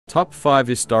Top 5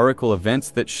 historical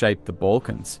events that shaped the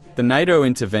Balkans. The NATO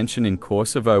intervention in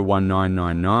Kosovo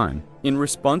 1999. In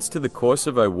response to the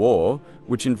Kosovo War,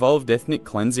 which involved ethnic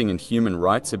cleansing and human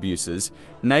rights abuses,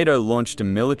 NATO launched a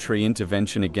military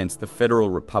intervention against the Federal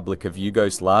Republic of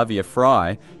Yugoslavia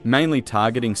FRY, mainly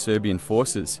targeting Serbian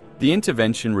forces. The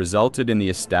intervention resulted in the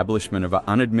establishment of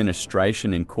an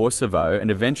administration in Kosovo and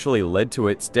eventually led to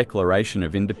its declaration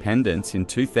of independence in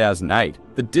 2008.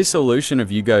 The dissolution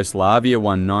of Yugoslavia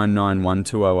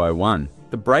 1991-2001.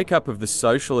 The breakup of the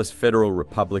Socialist Federal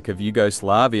Republic of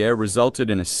Yugoslavia resulted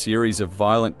in a series of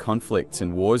violent conflicts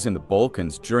and wars in the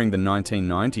Balkans during the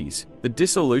 1990s. The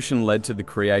dissolution led to the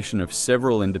creation of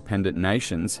several independent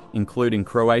nations, including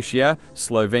Croatia,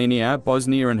 Slovenia,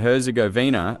 Bosnia and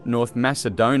Herzegovina, North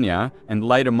Macedonia, and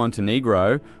later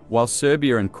Montenegro, while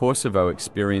Serbia and Kosovo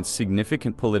experienced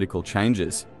significant political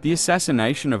changes. The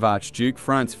assassination of Archduke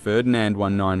Franz Ferdinand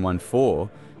 1914.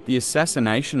 The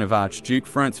assassination of Archduke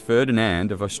Franz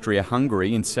Ferdinand of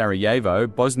Austria-Hungary in Sarajevo,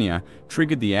 Bosnia,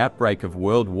 triggered the outbreak of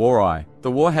World War I. The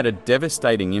war had a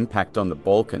devastating impact on the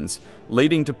Balkans,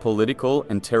 leading to political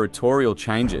and territorial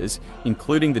changes,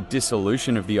 including the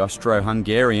dissolution of the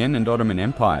Austro-Hungarian and Ottoman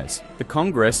empires. The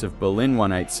Congress of Berlin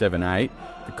 1878.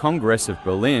 The Congress of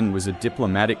Berlin was a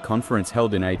diplomatic conference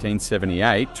held in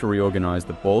 1878 to reorganize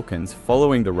the Balkans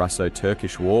following the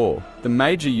Russo-Turkish War. The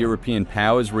major European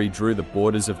powers redrew the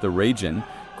borders of the region,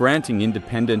 granting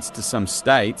independence to some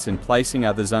states and placing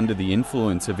others under the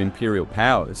influence of imperial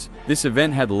powers. This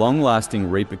event had long-lasting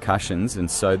repercussions and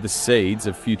sowed the seeds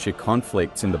of future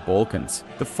conflicts in the Balkans.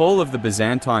 The fall of the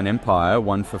Byzantine Empire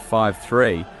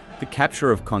 1453. The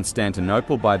capture of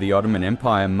Constantinople by the Ottoman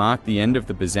Empire marked the end of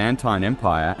the Byzantine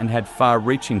Empire and had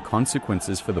far-reaching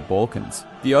consequences for the Balkans.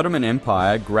 The Ottoman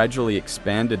Empire gradually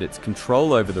expanded its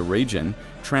control over the region,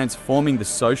 transforming the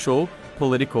social,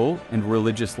 political, and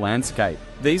religious landscape.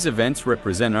 These events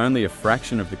represent only a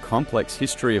fraction of the complex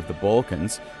history of the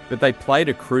Balkans, but they played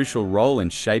a crucial role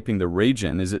in shaping the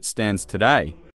region as it stands today.